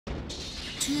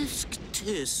Tisk,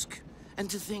 tisk. And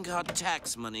to think our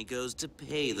tax money goes to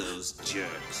pay those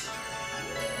jerks.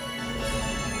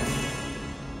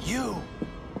 You!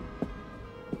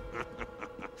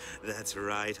 That's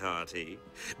right, Artie.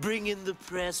 Bring in the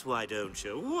press, why don't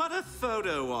you? What a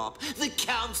photo op! The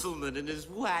councilman and his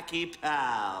wacky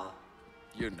pal.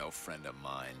 You're no friend of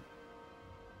mine.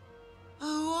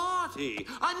 Oh, Artie,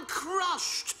 I'm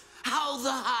crushed! How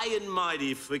the high and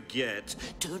mighty forget.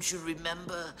 Don't you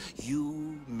remember?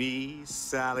 You, me,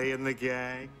 Sally, and the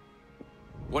gang?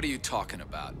 What are you talking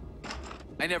about?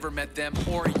 I never met them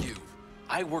or you.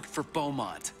 I worked for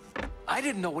Beaumont. I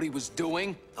didn't know what he was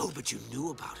doing. Oh, but you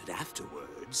knew about it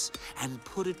afterwards, and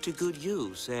put it to good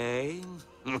use, eh?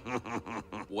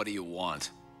 What do you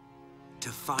want? To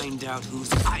find out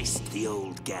who's iced the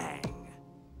old gang.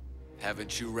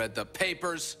 Haven't you read the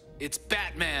papers? It's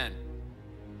Batman!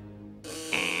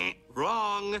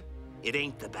 Wrong. It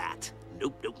ain't the Bat.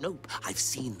 Nope, nope, nope. I've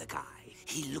seen the guy.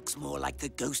 He looks more like the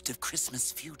ghost of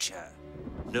Christmas future.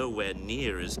 Nowhere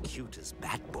near as cute as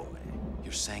Batboy.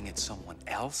 You're saying it's someone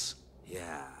else?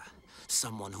 Yeah.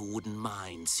 Someone who wouldn't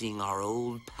mind seeing our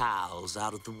old pals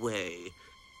out of the way.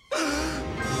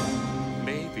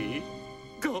 Maybe.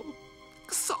 Go.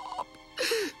 Sob.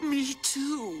 Me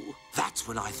too. That's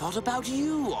when I thought about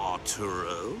you,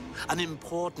 Arturo. An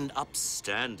important,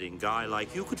 upstanding guy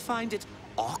like you could find it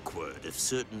awkward if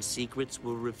certain secrets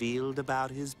were revealed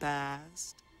about his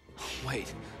past.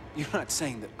 Wait, you're not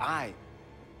saying that I...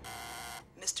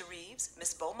 Mr. Reeves,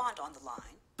 Miss Beaumont on the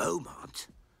line. Beaumont?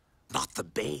 Not the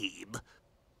babe?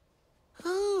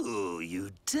 Oh,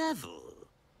 you devil.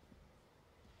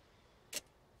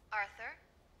 Arthur?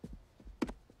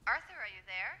 Arthur, are you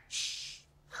there? Shh.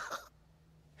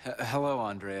 Hello,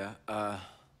 Andrea.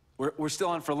 We're still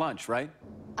on for lunch, right?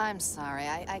 I'm sorry,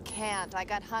 I can't. I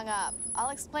got hung up.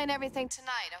 I'll explain everything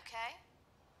tonight,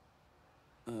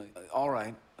 okay? All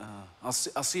right. I'll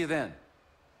see you then.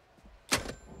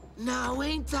 Now,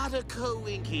 ain't that a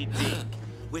coinky-dink?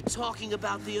 We're talking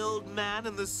about the old man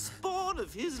and the spawn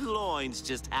of his loins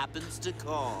just happens to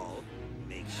call.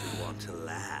 Makes you want to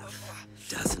laugh,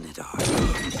 doesn't it, Artie?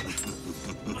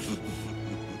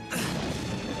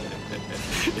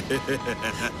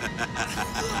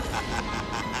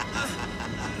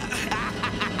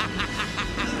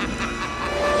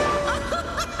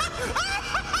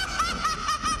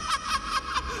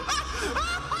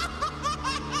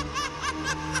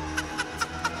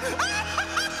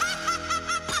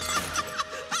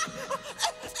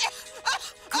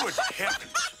 Good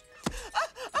heavens!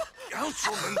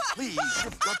 Councilman, please,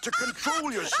 you've got to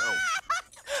control yourself.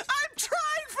 I'm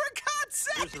trying, for God's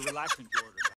sake! Here's a relaxing course.